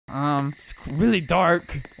It's really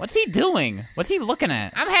dark. What's he doing? What's he looking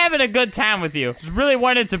at? I'm having a good time with you. Just really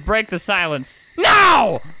wanted to break the silence.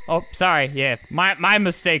 No! Oh, sorry. Yeah, my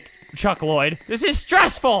mistake, Chuck Lloyd. This is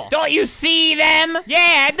stressful. Don't you see them?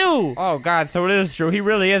 Yeah, I do. Oh, God, so it is true. He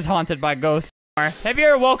really is haunted by ghosts. Have you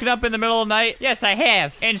ever woken up in the middle of the night? Yes, I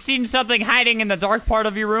have. And seen something hiding in the dark part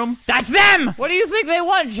of your room? That's them! What do you think they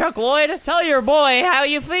want, Chuck Lloyd? Tell your boy how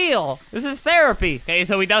you feel. This is therapy. Okay,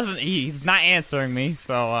 so he's not answering me.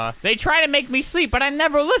 So, they try to make me sleep, but I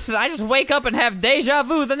never listen. I just wake up and have deja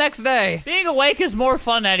vu the next day. Being awake is more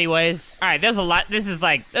fun anyways. All right, there's a lot. This is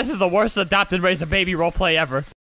the worst adopted raise a baby roleplay ever.